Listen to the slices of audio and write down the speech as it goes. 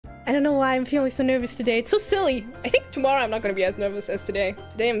I don't know why I'm feeling so nervous today. It's so silly. I think tomorrow I'm not gonna be as nervous as today.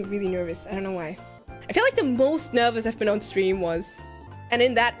 Today I'm really nervous. I don't know why. I feel like the most nervous I've been on stream was... And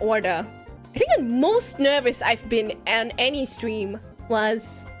in that order. I think the most nervous I've been on any stream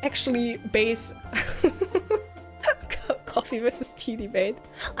was actually base... coffee versus tea debate.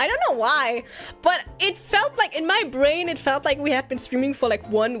 I don't know why, but it felt like in my brain it felt like we had been streaming for like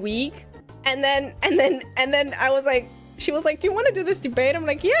 1 week, and then I was like, she was like, do you want to do this debate? I'm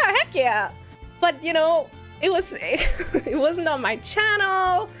like, yeah, heck yeah. But you know, it wasn't on my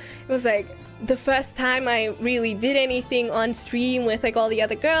channel. It was like the first time I really did anything on stream with like all the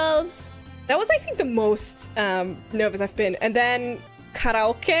other girls. That was, I think, the most nervous I've been. And then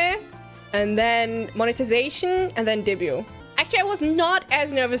karaoke, and then monetization, and then debut. Actually, I was not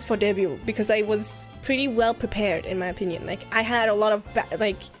as nervous for debut because I was pretty well prepared, in my opinion. Like, I had a lot of,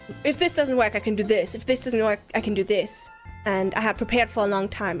 like, if this doesn't work, I can do this. If this doesn't work, I can do this. And I had prepared for a long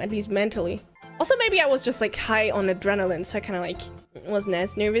time, at least mentally. Also, maybe I was just, like, high on adrenaline, so I kind of, like, wasn't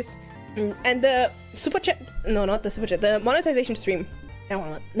as nervous. And the super chat... No, not the super chat. The monetization stream. That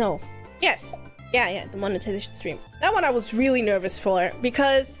one. No. Yes. Yeah, the monetization stream. That one I was really nervous for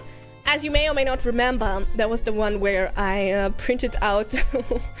because... As you may or may not remember, that was the one where I printed out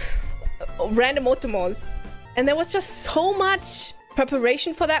random otomos. And there was just so much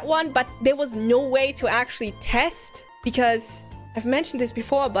preparation for that one, but there was no way to actually test. Because I've mentioned this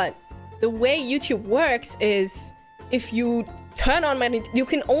before, but the way YouTube works is if you turn on you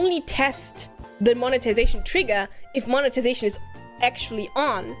can only test the monetization trigger if monetization is actually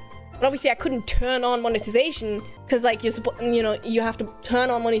on. But obviously I couldn't turn on monetization because like you have to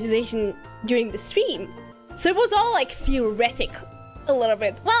turn on monetization during the stream. So it was all like theoretic a little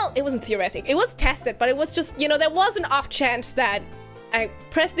bit. Well, it wasn't theoretic. It was tested, but it was just, you know, there was an off chance that I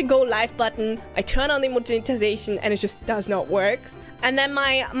press the go live button, I turn on the monetization, and it just does not work. And then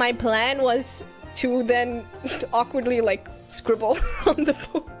my plan was to then awkwardly like scribble on the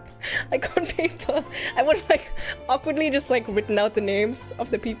book. Like on paper, I would like awkwardly just like written out the names of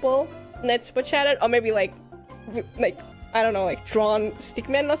the people that super chatted, or maybe like I don't know, like drawn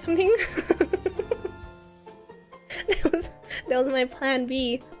stickmen or something. that was my plan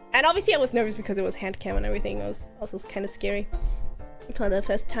B. And obviously I was nervous because it was hand cam and everything. It was also kind of scary for the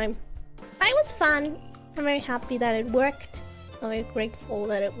first time. But it was fun. I'm very happy that it worked. I'm very grateful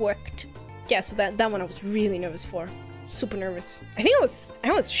that it worked. Yeah, so that one I was really nervous for. Super nervous. I think I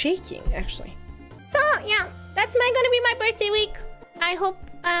was shaking actually. So yeah, that's gonna be my birthday week. I hope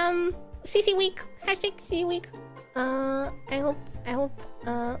CC week, hashtag CC week. I hope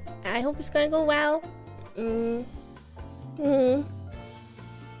it's gonna go well. I'm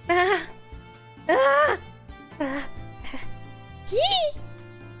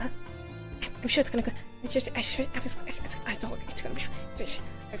sure it's gonna go. It's gonna be.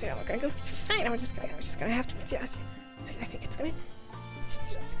 It's gonna go. It's fine. I'm just gonna have to. I think it's gonna...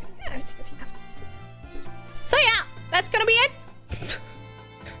 So yeah, that's gonna be it.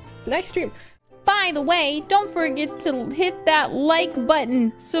 Nice stream. By the way, don't forget to hit that like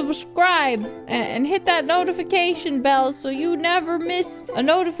button, subscribe, and hit that notification bell so you never miss a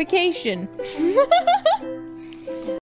notification.